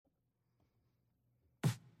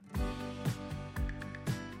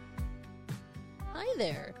Hi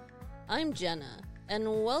there, I'm Jenna,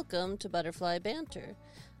 and welcome to Butterfly Banter.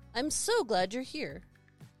 I'm so glad you're here.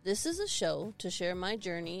 This is a show to share my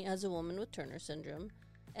journey as a woman with Turner Syndrome,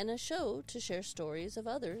 and a show to share stories of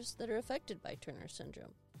others that are affected by Turner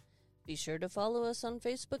Syndrome. Be sure to follow us on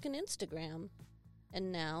Facebook and Instagram.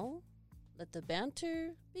 And now, let the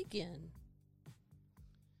banter begin.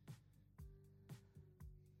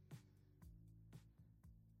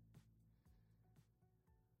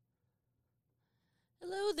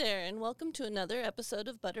 Hello there, and welcome to another episode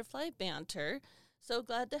of Butterfly Banter. So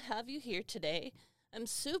glad to have you here today. I'm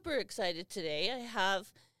super excited today. I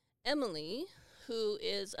have Emily, who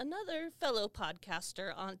is another fellow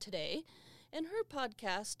podcaster on today, and her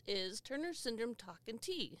podcast is Turner Syndrome Talk and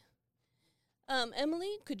Tea.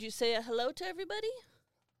 Emily, could you say a hello to everybody?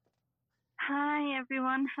 Hi,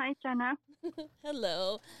 everyone. Hi, Jenna.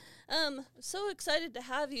 Hello. So excited to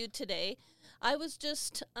have you today. I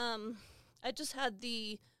just had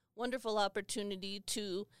the wonderful opportunity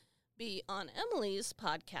to be on Emily's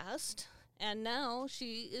podcast, and now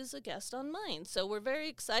she is a guest on mine. So we're very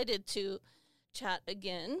excited to chat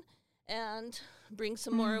again and bring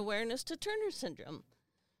some more awareness to Turner Syndrome.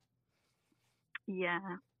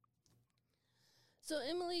 Yeah. So,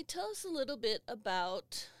 Emily, tell us a little bit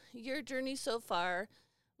about your journey so far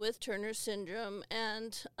with Turner Syndrome,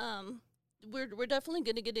 and we're definitely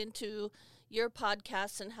going to get into your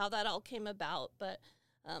podcast and how that all came about, but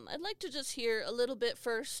I'd like to just hear a little bit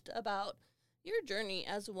first about your journey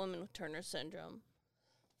as a woman with Turner Syndrome.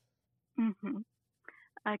 Mm-hmm.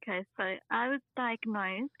 Okay, so I was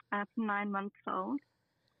diagnosed at 9 months old.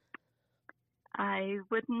 I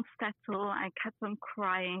wouldn't settle. I kept on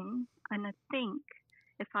crying, and I think,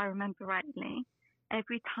 if I remember rightly,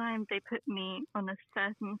 every time they put me on a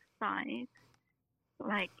certain side,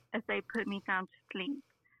 like as they put me down to sleep,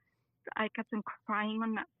 I kept on crying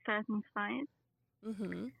on that certain side.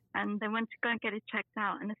 Mm-hmm. And they went to go and get it checked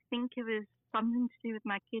out, and I think it was something to do with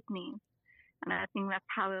my kidneys, and I think that's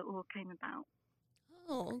how it all came about.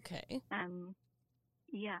 Oh, okay.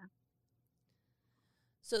 Yeah.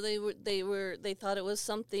 So they thought it was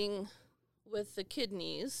something with the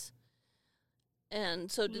kidneys,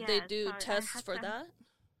 and so did they do tests for that?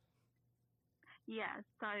 Yeah,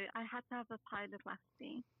 so I had to have a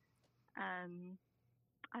pyeloplasty.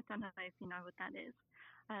 I don't know if you know what that is.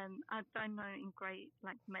 I don't know in great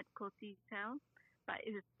medical detail, but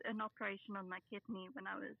it was an operation on my kidney when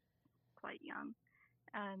I was quite young,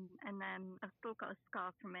 and then I've still got a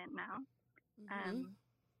scar from it now. Mm-hmm.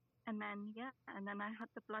 And then I had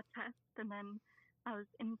the blood test, and then I was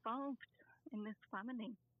involved in this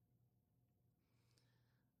family.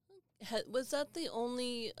 Was that the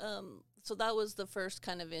only, so that was the first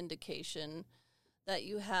kind of indication that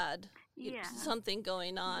you had something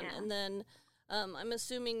going on. Yeah. And then I'm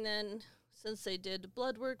assuming then, since they did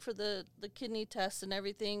blood work for the kidney tests and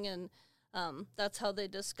everything, and that's how they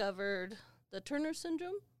discovered the Turner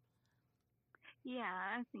Syndrome? Yeah,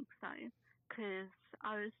 I think so, because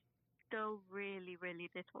I was still really, really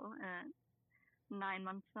little at 9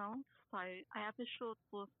 months old. So I have a short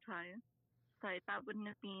fourth toe, so that wouldn't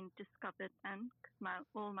have been discovered then, because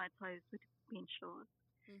all my toes would have been short.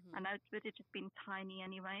 Mm-hmm. And I would have just been tiny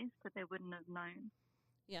anyway, so they wouldn't have known.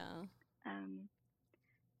 Yeah.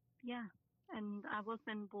 Yeah, and I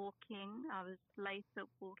wasn't walking. I was late at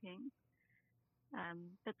walking,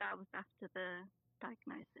 but that was after the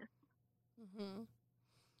diagnosis. Mm-hmm.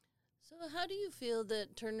 So how do you feel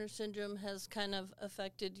that Turner Syndrome has kind of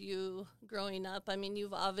affected you growing up? I mean,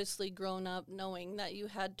 you've obviously grown up knowing that you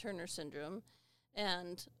had Turner Syndrome.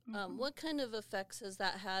 And what kind of effects has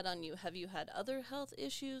that had on you? Have you had other health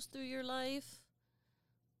issues through your life?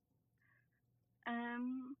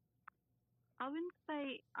 I wouldn't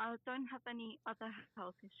say I don't have any other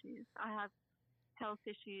health issues. I have health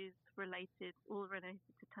issues all related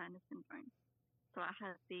to Turner Syndrome. So I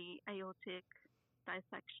had the aortic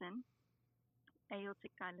dilatation,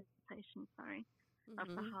 of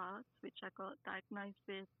the heart, which I got diagnosed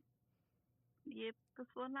with the year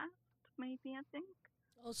before last, maybe, I think.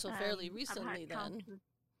 Oh, so fairly recently then.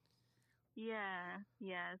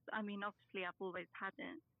 Yes. I mean, obviously I've always had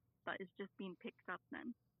it, but it's just been picked up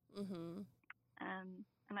then. Mm-hmm.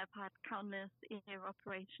 And I've had countless ear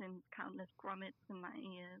operations, countless grommets in my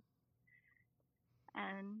ears.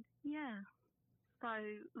 And so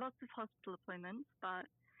lots of hospital appointments, but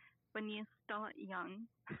when you start young,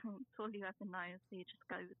 it's all you ever know, so you just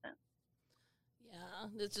go with it.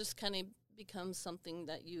 Yeah, it just kind of becomes something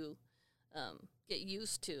that you get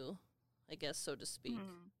used to, I guess, so to speak.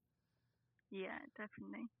 Yeah,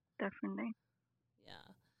 definitely.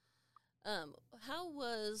 Yeah. How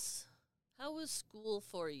How was school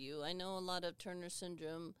for you? I know a lot of Turner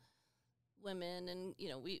syndrome women, and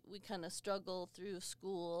we kind of struggle through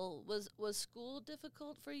school. Was school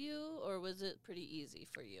difficult for you, or was it pretty easy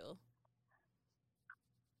for you?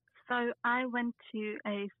 So I went to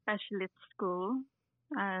a specialist school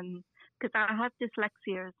because I have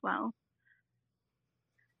dyslexia as well.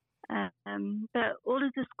 But all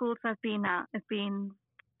of the schools I've been at have been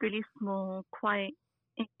really small, quite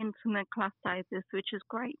intimate class sizes, which is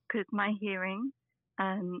great because my hearing,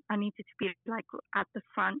 I needed to be like at the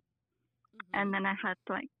front, and then I had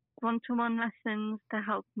like one-to-one lessons to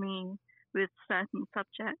help me with certain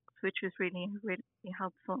subjects, which was really, really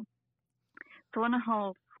helpful. So on a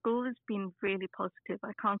whole, school has been really positive.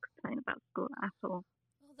 I can't complain about school at all.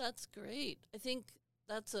 Oh, that's great. I think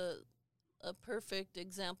that's a perfect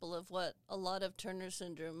example of what a lot of Turner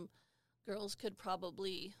syndrome girls could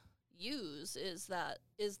probably use is that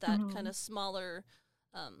kind of smaller,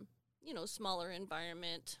 smaller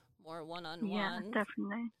environment, more one-on-one. Yeah,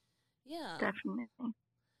 definitely. Yeah. Definitely.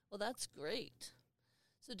 Well, that's great.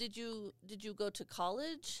 So did you go to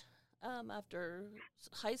college after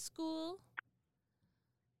high school?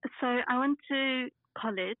 So I went to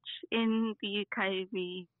college. In the UK.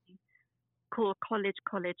 We call college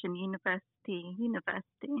and university.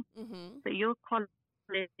 Mm-hmm. So your college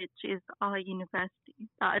is our university.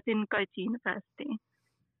 I didn't go to university.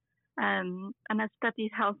 And I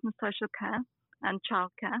studied health and social care and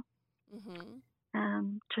childcare. Mm-hmm.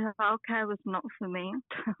 Childcare was not for me.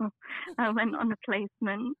 I went on a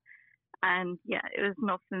placement, and yeah, it was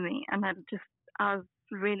not for me. And I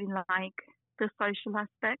really like the social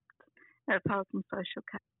aspect of health and social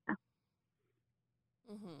care.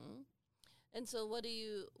 Mm-hmm. And so, what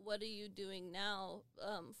are you doing now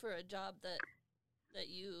for a job that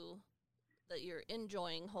you're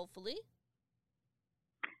enjoying? Hopefully.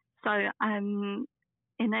 So I'm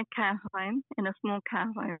in a care home, in a small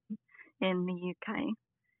care home in the UK.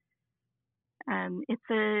 It's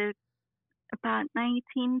about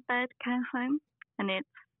 19-bed care home, and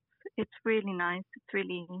it's really nice. It's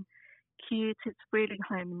really cute. It's really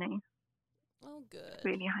homely. Oh, good. It's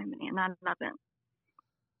really homely, and I love it.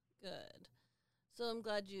 Good. So I'm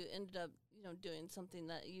glad you ended up, doing something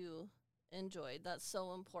that you enjoyed. That's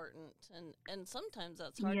so important, and sometimes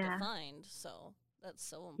that's hard to find. So that's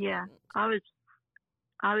so important. Yeah, I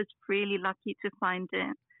was really lucky to find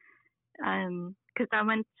it. Because I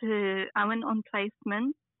went on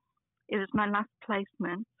placement. It was my last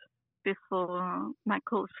placement before my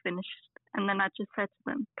course finished, and then I just said to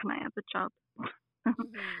them, "Can I have a job?"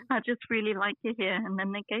 Mm-hmm. I just really like it here, and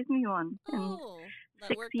then they gave me one. Oh, and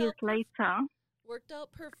 6 years later, worked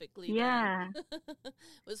out perfectly. Yeah, then.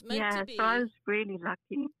 Was meant to be. So I was really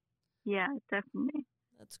lucky. Yeah, definitely.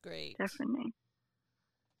 That's great. Definitely.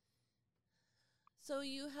 So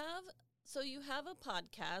you have a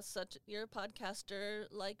podcast. You're a podcaster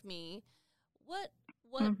like me. What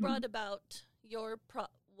brought about your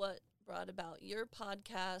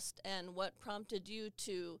podcast, and what prompted you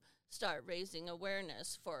to start raising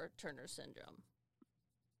awareness for Turner syndrome?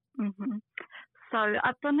 Mm-hmm. So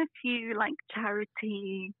I've done a few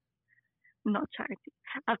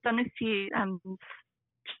I've done a few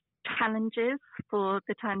challenges for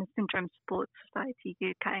the Turner Syndrome Support Society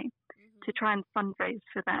UK to try and fundraise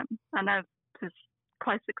for them, and I was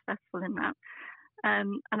quite successful in that.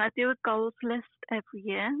 And I do a goals list every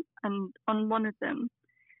year, and on one of them,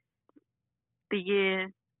 the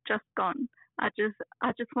year just gone, I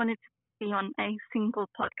just wanted to be on a single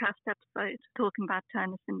podcast episode talking about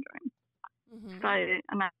Turner syndrome. So,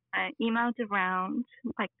 and I emailed around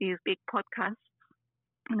like these big podcasts,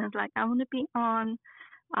 and I was like, I want to be on.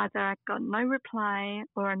 Either I got no reply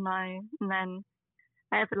or a no, and then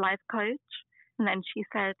I have a life coach, and then she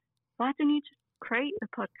said, "Why don't you just create a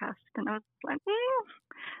podcast?" And I was like,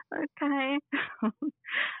 okay.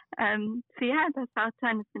 So yeah, that's how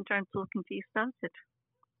Turner syndrome talking to you started.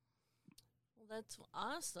 Well, that's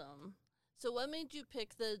awesome. So what made you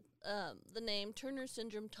pick the name Turner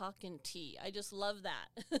Syndrome Talkin' Tea? I just love that.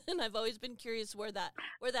 And I've always been curious where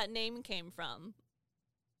that name came from.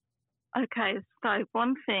 Okay, so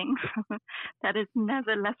one thing that has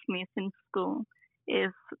never left me since school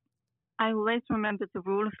is I always remember the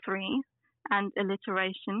rule of three and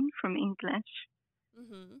alliteration from English,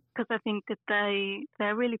 because I think that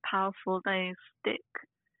they're really powerful. They stick.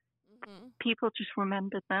 People just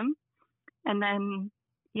remember them. And then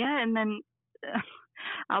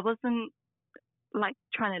I wasn't like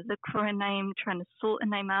trying to look for a name, trying to sort a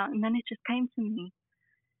name out, and then it just came to me.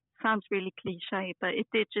 Sounds really cliche, but it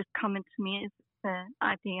did just come into me as an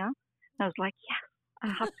idea. I was like, yes, I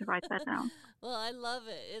have to write that down. Well, I love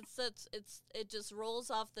it. It just rolls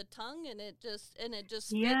off the tongue, and it just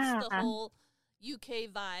fits Yeah. the whole UK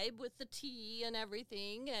vibe with the tea and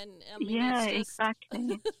everything. And I mean, Yeah, it's just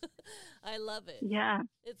exactly. I love it. Yeah.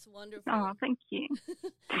 It's wonderful. Oh, thank you.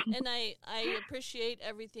 And I appreciate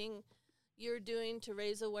everything you're doing to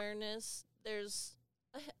raise awareness.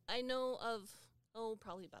 I know of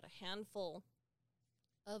probably about a handful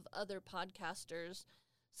of other podcasters.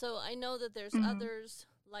 So I know that there's others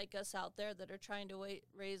like us out there that are trying to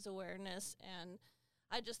raise awareness, and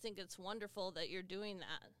I just think it's wonderful that you're doing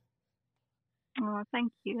that. Oh,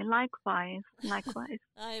 thank you. Likewise.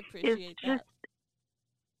 I appreciate that.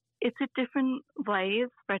 It's a different way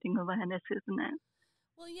of spreading awareness, isn't it?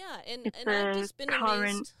 Well, yeah, and I've just been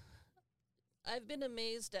amazed. I've been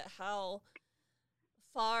amazed at how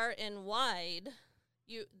far and wide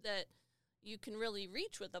you can really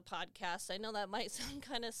reach with a podcast. I know that might sound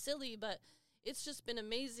kind of silly, but it's just been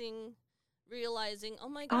amazing realizing, oh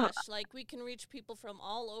my gosh, like we can reach people from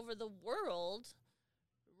all over the world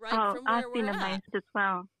from where I've been amazed as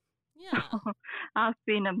well. Yeah. I've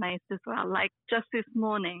been amazed as well. Like just this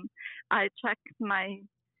morning, I checked my,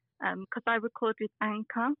 because I recorded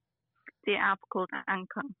Anchor, the app called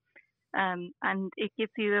Anchor, and it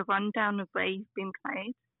gives you a rundown of where you've been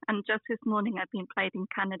played. And just this morning, I've been played in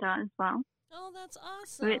Canada as well. Oh, that's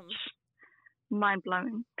awesome. Which,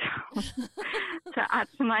 mind-blowing. To add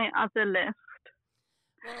to my other list.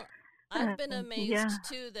 Well, I've been amazed,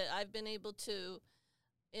 too, that I've been able to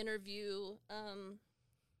interview.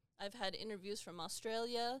 I've had interviews from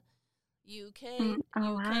Australia, UK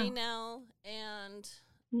now, and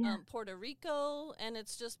Puerto Rico, and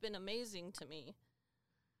it's just been amazing to me.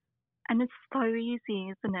 And it's so easy,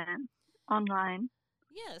 isn't it? Online.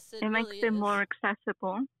 Yes, it makes it more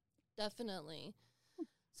accessible. Definitely.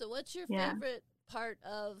 So what's your favorite part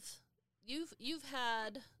of, you've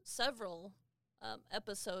had several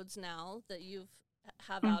episodes now that you've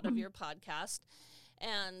have out of your podcast,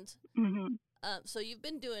 and so you've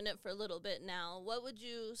been doing it for a little bit now. What would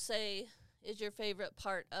you say is your favorite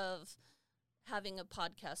part of having a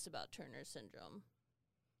podcast about Turner syndrome?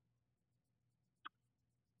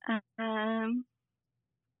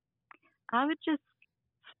 I would just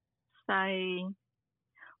say,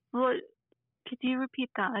 could you repeat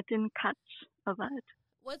that? I didn't catch a word.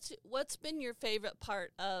 What's been your favorite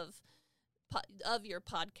part of your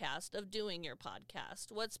podcast, of doing your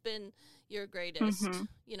podcast? What's been your greatest,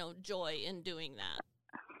 joy in doing that?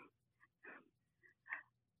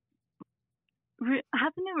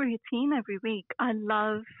 Having a routine every week. I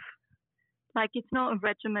love, it's not a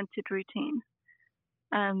regimented routine.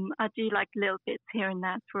 I do little bits here and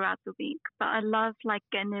there throughout the week, but I love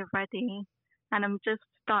getting it ready, and I'm just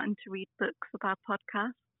starting to read books about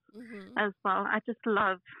podcasts as well. I just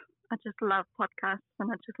love podcasts,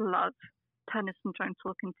 and I just love Turner syndrome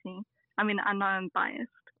talking to you. I mean, I know I'm biased,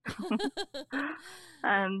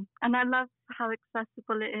 and I love how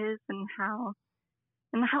accessible it is and how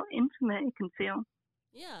intimate it can feel.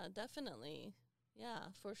 Yeah, definitely. Yeah,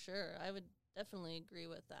 for sure. I would definitely agree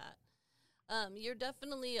with that. You're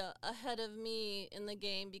definitely ahead of me in the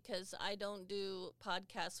game because I don't do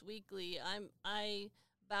podcasts weekly. I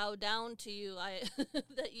bow down to you.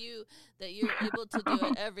 that you're able to do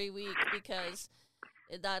it every week, because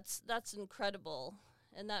that's incredible,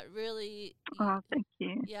 and that really. Oh, thank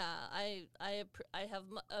you. Yeah, I have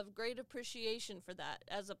a great appreciation for that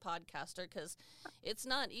as a podcaster, because it's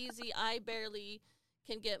not easy. I barely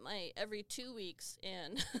can get my every 2 weeks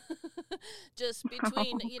in, just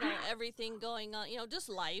between, everything going on, just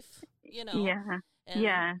life, Yeah.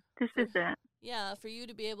 And this is it. Yeah, for you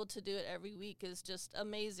to be able to do it every week is just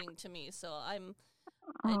amazing to me. So I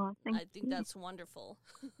think that's wonderful.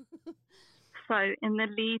 So in the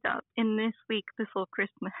lead up, in this week before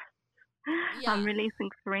Christmas, I'm releasing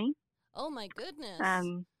 3. Oh my goodness.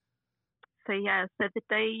 So the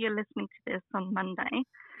day you're listening to this on Monday,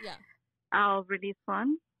 I'll release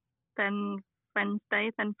 1, then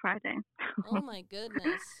Wednesday, then Friday. Oh my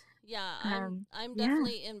goodness. Yeah, I'm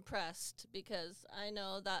definitely impressed, because I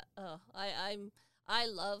know that I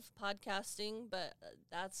love podcasting, but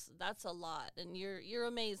that's a lot, and you're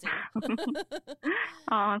amazing.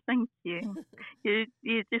 Oh, thank you. You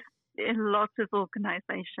just a lot of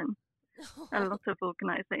organization. A lot of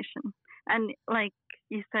organization. And like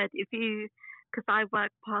you said, because I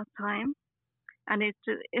work part-time, and it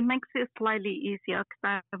makes it slightly easier because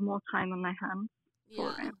I have more time on my hands for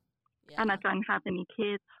it. Yeah. And I don't have any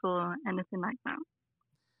kids or anything like that.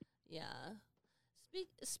 Yeah.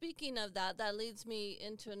 Speaking of that, that leads me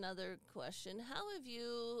into another question. How have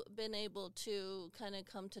you been able to kind of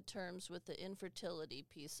come to terms with the infertility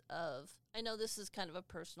piece of, I know this is kind of a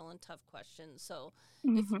personal and tough question, so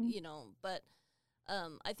if, Hmm. but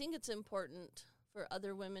I think it's important for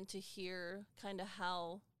other women to hear kind of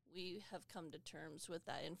how we have come to terms with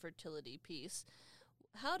that infertility piece.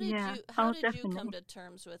 Yeah. How Oh, did you come definitely. to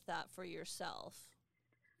terms with that for yourself?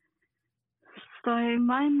 So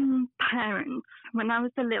my parents, when I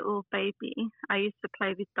was a little baby, I used to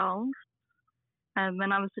play with dolls.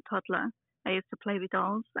 When I was a toddler, I used to play with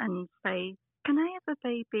dolls and say, "Can I have a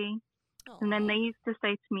baby?" And then they Oh, used to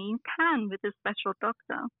say to me, "You can with a special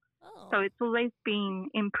doctor." So oh, it's always been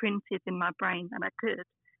imprinted in my brain that I could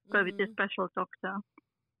go with this mm-hmm. special doctor.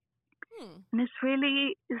 Hmm. And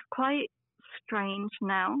it's quite strange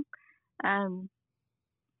now. Um,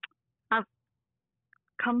 I've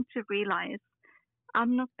come to realize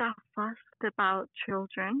I'm not that fussed about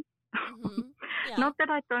children. Mm-hmm. Yeah. Not that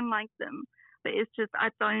I don't like them, but it's just I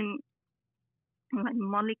don't like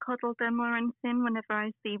mollycoddle them or anything whenever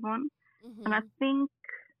I see one. And I Mm-hmm. think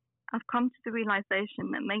I've come to the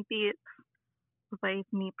realization that maybe it's a way of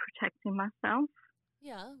me protecting myself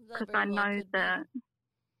Yeah, that because very I well know could be. that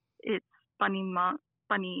it's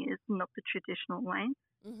bunny is not the traditional way.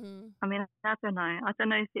 Mm-hmm. I mean, I don't know. I don't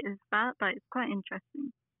know if it is that, but it's quite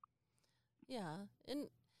interesting. Yeah, and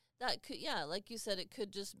that could, yeah, like you said, it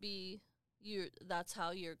could just be you. That's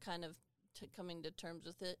how you're kind of coming to terms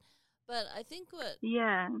with it. But I think what,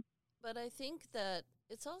 Yeah. but I think that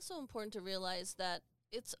it's also important to realize that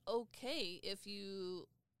it's okay if you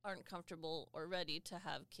aren't comfortable or ready to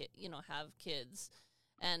have have kids,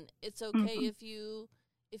 and it's okay Hmm.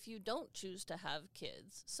 if you don't choose to have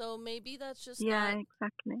kids. So maybe that's just Yeah, not,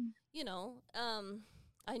 exactly. you know,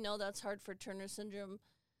 I know that's hard for Turner syndrome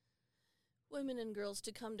women and girls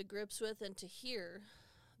to come to grips with and to hear.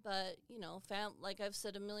 But, like I've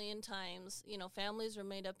said a million times, families are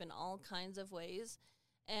made up in all kinds of ways.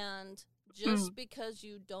 And Mm. just because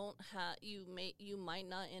you don't have, you might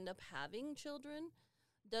not end up having children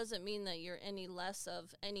doesn't mean that you're any less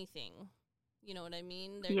of anything. You know what I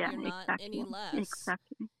mean? Yeah, You're not any exactly. less.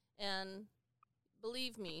 Exactly. And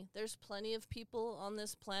believe me, there's plenty of people on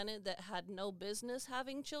this planet that had no business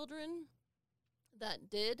having children that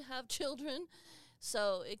did have children.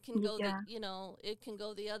 So it can go Yeah. it can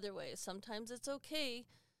go the other way. Sometimes it's okay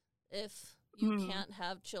if you Mm. can't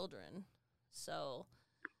have children. So,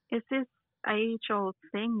 It's this age old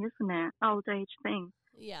thing, isn't it? Old age thing.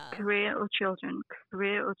 yeah. Career or children?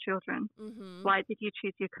 Career or children? Mhm. Why did you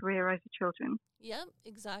choose your career over children? Yep, Not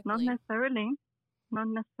exactly. necessarily. Not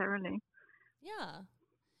necessarily. Yeah.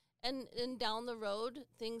 And down the road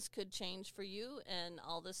things could change for you, and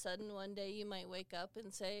all of a sudden one day you might wake up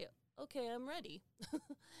and say, "Okay, I'm ready."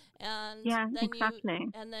 and Yeah, then you exactly.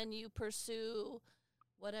 and then you pursue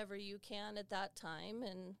whatever you can at that time,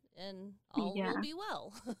 and all will Yeah. be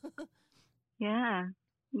well. Yeah.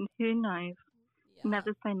 Who knows? Yeah.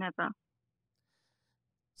 Never say never.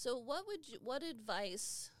 So what's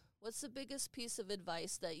the biggest piece of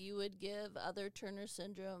advice that you would give other Turner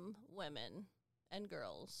syndrome women and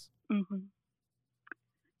girls? Hmm.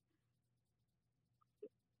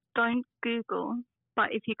 Don't Google, but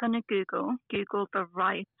if you're going to Google the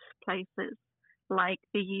right places like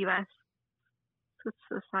the US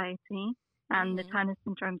Society and the Mhm. Turner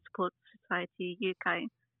Syndrome Support Society UK.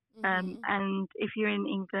 Mhm. And if you're in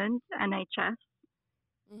England, NHS,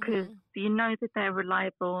 because Mhm. you know that they're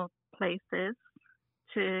reliable places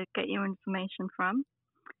to get your information from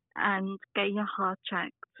and get your heart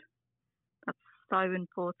checked. That's so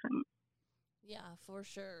important. Yeah, for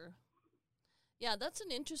sure. Yeah, that's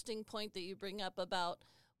an interesting point that you bring up about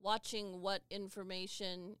watching what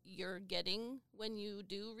information you're getting when you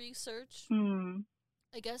do research. Mm,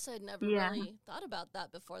 I guess I'd never yeah, really thought about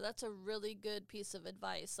that before. That's a really good piece of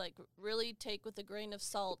advice. Like, really take with a grain of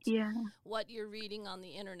salt yeah, what you're reading on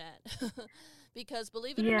the internet. Because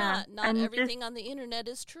believe it or yeah. not And just, everything on the internet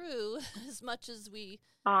is true as much as we,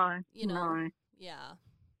 oh, you know, no, yeah.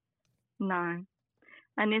 no.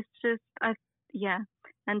 And it's just, yeah.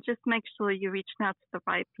 And just make sure you're reaching out to the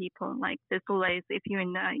right people. Like, there's always, if you're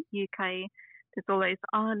in the UK, there's always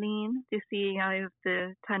Arlene, the CEO of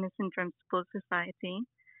the Turner Syndrome Support Society.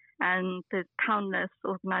 And there's countless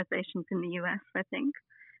organizations in the US, I think,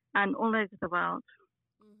 and all over the world.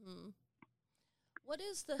 hmm What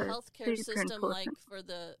is the So it's healthcare super system like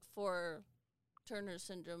important. for Turner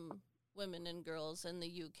syndrome women and girls in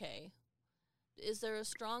the UK? Is there a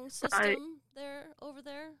strong So system there over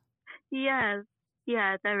there? yeah,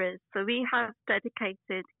 yeah, there is. So we have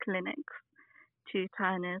dedicated clinics to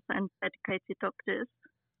Turners and dedicated doctors.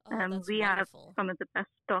 Oh, that's We have wonderful. some of the best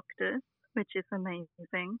doctors, which is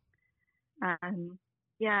amazing. Um,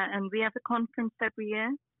 yeah, and we have a conference every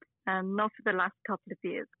year, not for the last couple of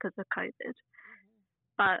years because of COVID, Hmm.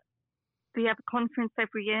 but we have a conference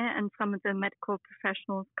every year, and some of the medical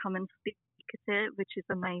professionals come and speak at it, which is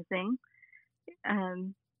amazing.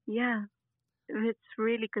 Um, yeah, it's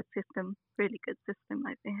really good system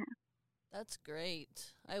over here. That's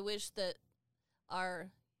great. I wish that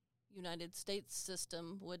our United States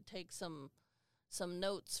system would take some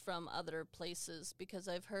notes from other places, because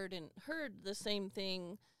I've heard the same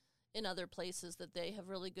thing in other places, that they have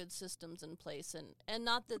really good systems in place, and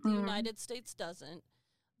not that the Mm, United States doesn't,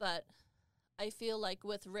 but I feel like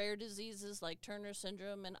with rare diseases like Turner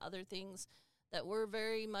syndrome and other things, that we're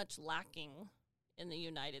very much lacking in the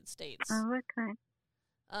United States. oh, okay.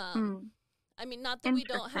 Um, Mm, I mean, not that we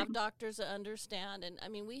don't have interesting. doctors that understand, and I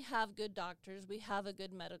mean, we have good doctors, we have a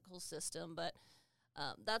good medical system, but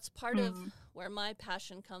that's part of Mm, where my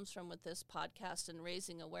passion comes from with this podcast and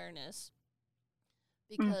raising awareness,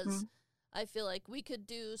 mm-hmm. because I feel like we could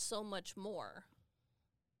do so much more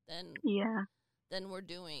than Yeah. we're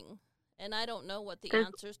doing. And I don't know what the There's,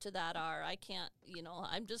 answers to that are. I can't,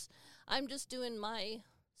 I'm just doing my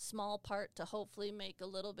small part to hopefully make a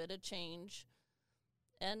little bit of change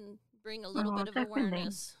and bring a little oh, bit of definitely.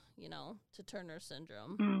 awareness, to Turner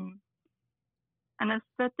syndrome. Mm. And I've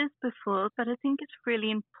said this before, but I think it's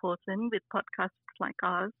really important with podcasts like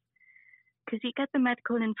ours because you get the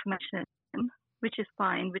medical information, which is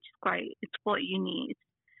fine, which is great. It's what you need.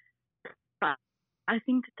 But I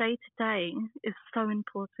think day to day is so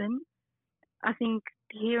important. I think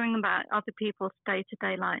hearing about other people's day to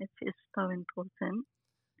day life is so important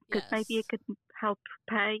because maybe it Yes. could help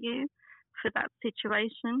prepare you for that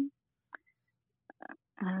situation.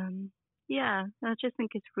 Um, yeah, I just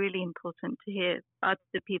think it's really important to hear other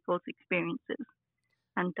people's experiences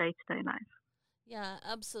and day to day life. Yeah,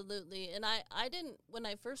 absolutely. And I didn't, when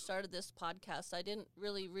I first started this podcast, I didn't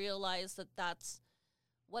really realize that that's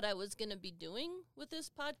what I was going to be doing with this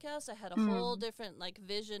podcast. I had a whole Mm, different like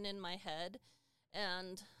vision in my head,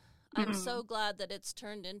 and I'm mm, so glad that it's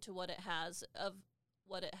turned into what it has of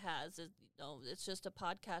what it has. It's just a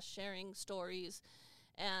podcast sharing stories,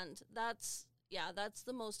 and that's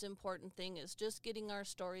the most important thing, is just getting our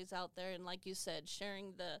stories out there, and like you said,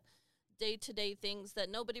 sharing the day-to-day things that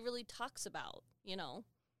nobody really talks about.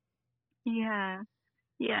 yeah,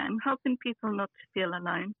 yeah, and helping people not to feel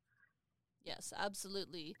alone, Yes,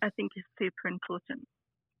 absolutely. I think is super important.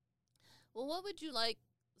 Well, what would you like?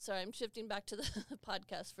 Sorry, I'm shifting back to the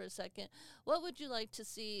podcast for a second. What would you like to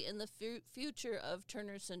see in the future of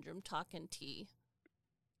Turner Syndrome Talk and Tea?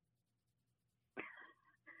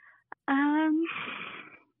 Um,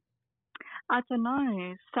 I don't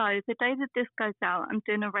know. So the day that this goes out, I'm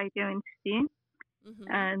doing a radio interview, Mm-hmm.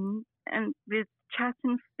 and with Chat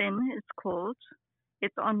and Spin, it's called.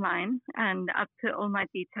 It's online, and I've put all my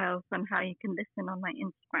details on how you can listen on my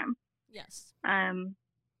Instagram. Yes. Um,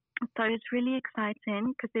 so it's really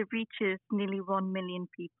exciting because it reaches nearly 1 million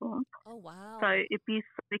people. Oh, So wow. it'd be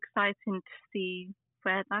so exciting to see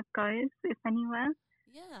where that goes, if anywhere.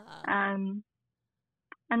 Yeah. Um,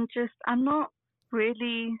 and just, I'm not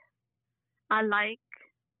really, I like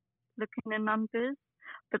looking at numbers,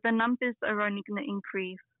 but the numbers are only going to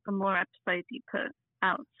increase the more episodes you put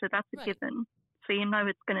out. So that's a Right. given. So you know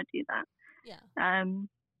it's going to do that. Yeah. Um,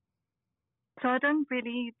 so I don't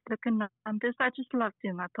really look at numbers. I just love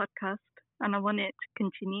doing my podcast and I want it to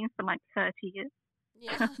continue for like 30 years.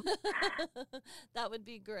 Yeah. That would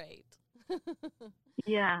be great.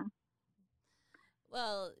 Yeah.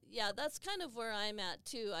 Well, yeah, that's kind of where I'm at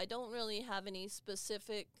too. I don't really have any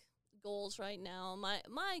specific goals right now.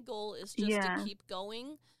 My goal is just to Yeah. keep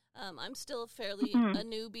going. I'm still fairly a Mm,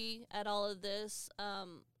 newbie at all of this.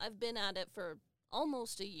 I've been at it for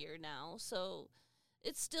almost a year now, so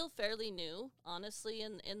it's still fairly new, honestly,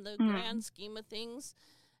 in the grand mm. scheme of things.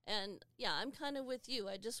 And yeah, I'm kind of with you.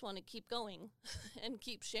 I just want to keep going and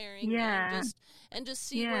keep sharing, and Yeah. just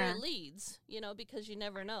see where Yeah. it leads, because you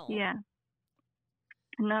never know. Yeah.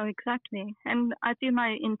 No, exactly. And I do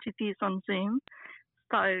my interviews on Zoom.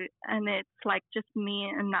 So, and it's like just me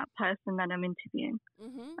and that person that I'm interviewing.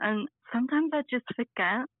 Mhm. And sometimes I just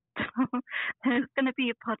forget there's going to be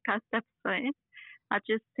a podcast episode. I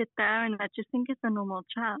just sit there and I just think it's a normal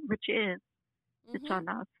chat, which is, which I Mhm.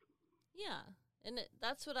 love. Yeah. And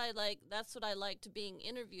that's what I like. That's what I liked being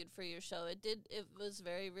interviewed for your show. It was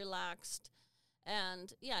very relaxed,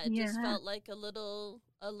 and yeah, it just Yeah. felt like a little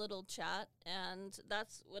chat, and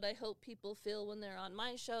that's what I hope people feel when they're on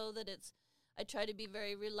my show, that I try to be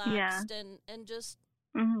very Yeah. relaxed and just,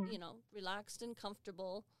 Mm-hmm. relaxed and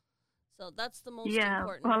comfortable. So that's the most Yeah,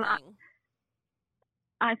 important well, thing.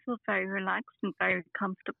 I feel very relaxed and very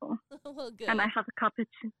comfortable. Well, good. And I have a cup of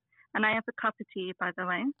tea. And I have a cup of tea, by the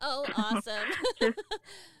way. Oh, awesome. just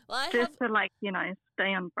Well, I just have, to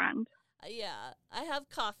stay on brand. yeah, I have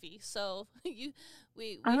coffee. So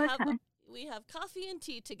we Oh, have okay. we have coffee and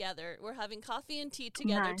tea together. We're having coffee and tea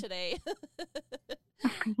together Nice. today.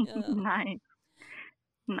 Nice.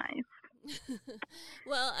 Nice.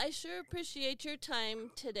 Well, I sure appreciate your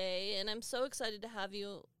time today, and I'm so excited to have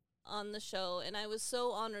you on the show, and I was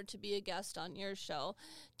so honored to be a guest on your show.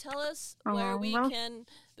 Tell us where we can,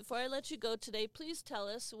 before I let you go today, please tell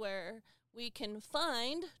us where we can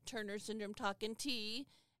find Turner Syndrome Talkin' Tea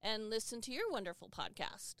and listen to your wonderful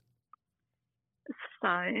podcast.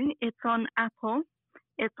 So it's on Apple,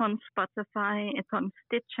 it's on Spotify, it's on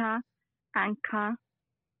Stitcher, Anchor,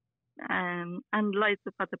 and loads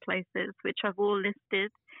of other places, which I've all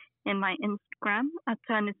listed in my Instagram at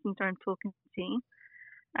Turner Syndrome Talkin' Tea.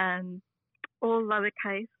 All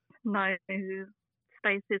lowercase, no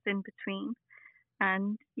spaces in between.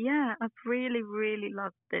 And yeah, I've really, really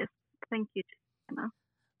loved this. Thank you, Jenna.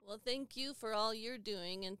 Well, thank you for all you're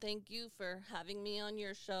doing, and thank you for having me on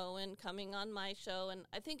your show and coming on my show. And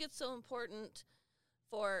I think it's so important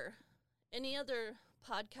for any other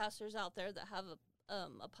podcasters out there that have a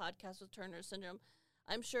podcast with Turner Syndrome.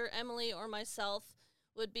 I'm sure Emily or myself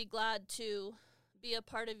would be glad to be a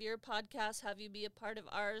part of your podcast, have you be a part of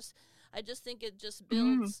ours. I just think it just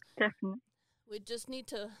builds. Definitely. We just need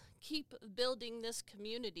to keep building this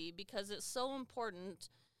community because it's so important,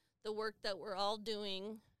 the work that we're all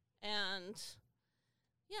doing. And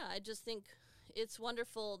yeah, I just think it's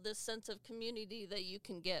wonderful, this sense of community that you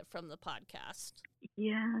can get from the podcast.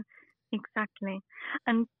 Yeah, exactly.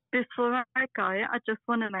 And before I go, I just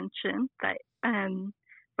want to mention that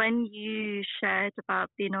when you shared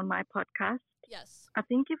about being on my podcast, yes, I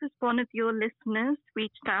think it was one of your listeners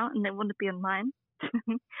reached out and they want to be on mine.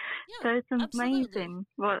 Yeah, so it's absolutely. amazing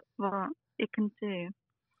what it can do.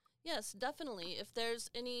 Yes, definitely. If there's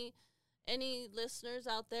any listeners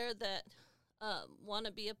out there that want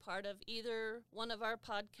to be a part of either one of our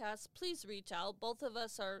podcasts, please reach out. Both of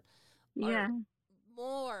us are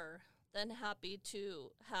more than happy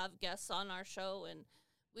to have guests on our show, and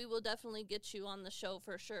we will definitely get you on the show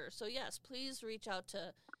for sure. So yes, please reach out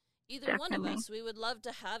to either one of us. We would love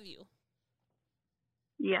to have you.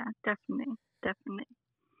 Yeah, definitely.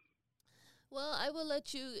 Well, I will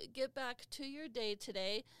let you get back to your day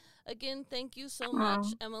today. Again, thank you so much,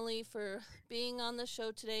 Emily, for being on the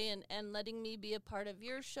show today and letting me be a part of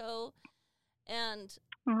your show. And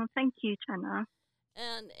thank you, Jenna.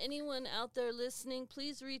 And anyone out there listening,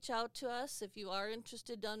 please reach out to us if you are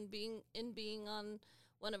interested in being on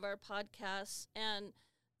one of our podcasts. And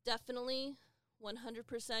definitely,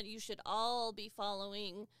 100%, you should all be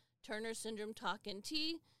following Turner Syndrome Talkin'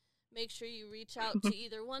 Tea. Make sure you reach out to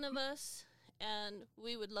either one of us, and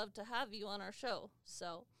we would love to have you on our show.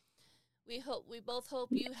 So we both hope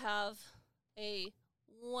you have a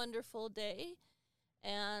wonderful day,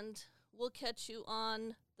 and we'll catch you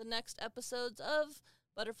on the next episodes of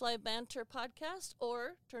Butterfly Banter Podcast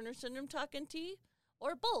or Turner Syndrome Talkin' Tea,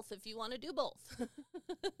 or both if you want to do both.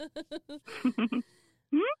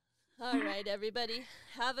 All right, everybody.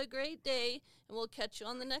 Have a great day, and we'll catch you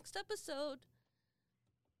on the next episode.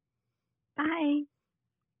 Bye.